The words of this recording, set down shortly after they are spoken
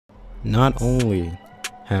Not only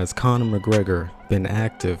has Conor McGregor been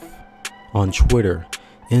active on Twitter,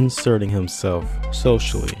 inserting himself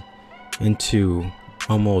socially into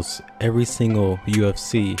almost every single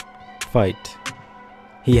UFC fight,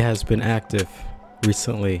 he has been active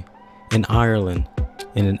recently in Ireland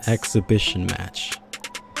in an exhibition match.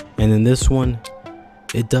 And in this one,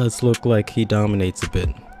 it does look like he dominates a bit.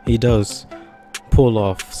 He does pull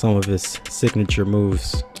off some of his signature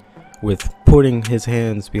moves with putting his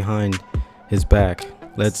hands behind his back.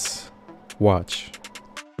 Let's watch.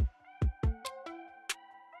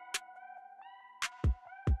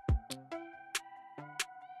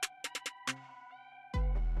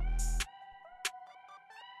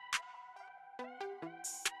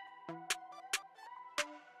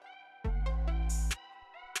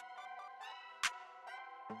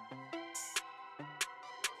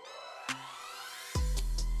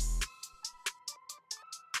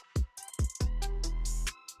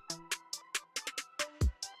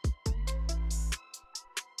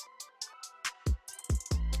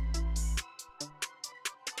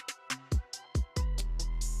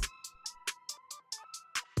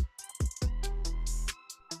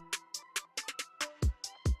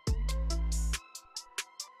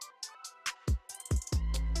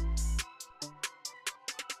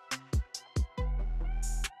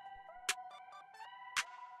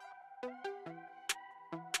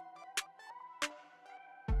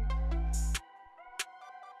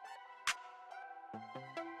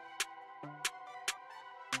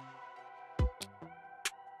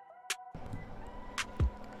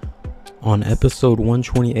 On episode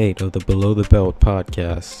 128 of the Below the Belt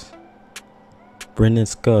podcast, Brendan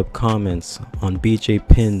Schaub comments on BJ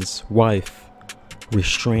Penn's wife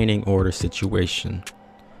restraining order situation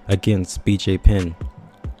against BJ Penn.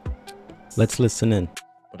 Let's listen in.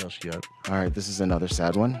 What else you got? All right, this is another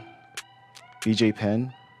sad one. BJ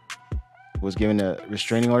Penn was given a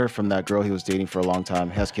restraining order from that girl he was dating for a long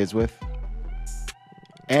time, has kids with.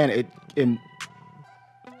 And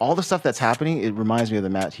all the stuff that's happening, it reminds me of the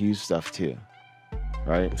Matt Hughes stuff too,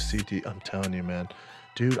 right? CT, I'm telling you, man.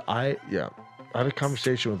 Dude, I had a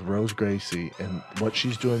conversation with Rose Gracie and what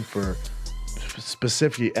she's doing for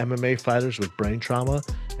specifically MMA fighters with brain trauma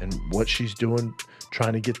and what she's doing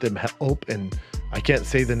trying to get them help. And I can't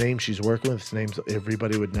say the name she's working with. It's names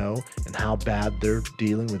everybody would know, and how bad they're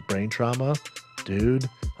dealing with brain trauma. Dude,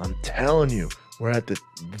 I'm telling you, we're at the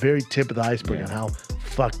very tip of the iceberg on how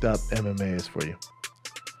fucked up MMA is for you.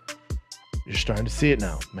 You're starting to see it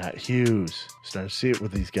now. Matt Hughes, starting to see it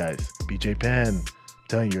with these guys. BJ Penn, I'm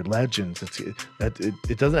telling you, you're legends.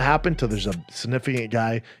 It doesn't happen until there's a significant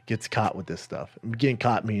guy gets caught with this stuff. Getting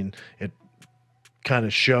caught mean it kind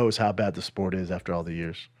of shows how bad the sport is after all the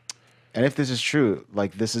years. And if this is true,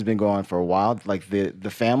 like this has been going on for a while, like the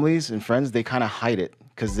families and friends, they kind of hide it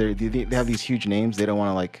because they have these huge names. They don't want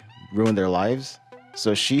to like ruin their lives.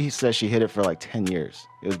 So she says she hid it for like 10 years.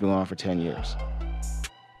 It was going on for 10 years.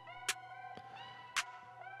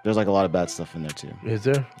 There's like a lot of bad stuff in there too. Is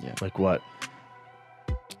there? Yeah. Like what?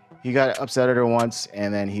 He got upset at her once,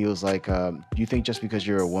 and then he was like, do you think just because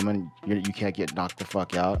you're a woman, you can't get knocked the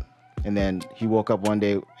fuck out? And then he woke up one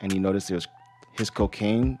day and he noticed it was his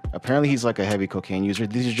cocaine. Apparently he's like a heavy cocaine user.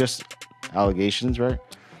 These are just allegations, right?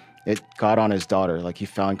 It got on his daughter. Like he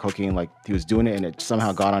found cocaine, like he was doing it and it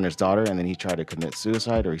somehow got on his daughter, and then he tried to commit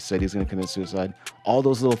suicide, or he said he was going to commit suicide. All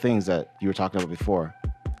those little things that you were talking about before,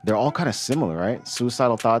 they're all kind of similar, right?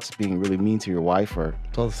 Suicidal thoughts, being really mean to your wife, or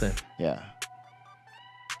It's all the same. yeah.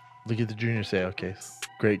 Look at the junior, say, okay,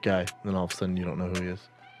 great guy. Then all of a sudden you don't know who he is.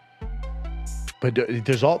 But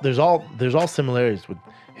there's all similarities with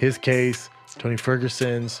his case, Tony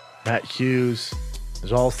Ferguson's, Matt Hughes.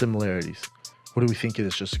 There's all similarities. What do we think it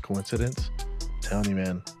is? Just a coincidence? I'm telling you,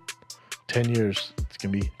 man. 10 years, it's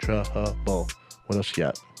gonna be trouble. What else you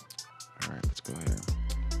got? All right, let's go ahead.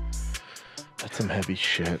 That's some heavy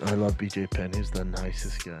shit. I love BJ Penn. He's the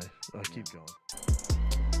nicest guy. I'll keep going.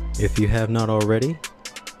 If you have not already,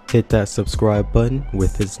 hit that subscribe button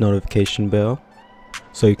with its notification bell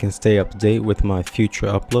so you can stay up to date with my future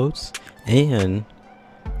uploads, and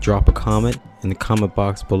drop a comment in the comment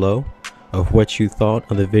box below of what you thought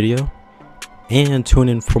of the video, and tune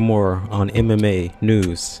in for more on MMA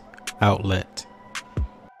news outlet.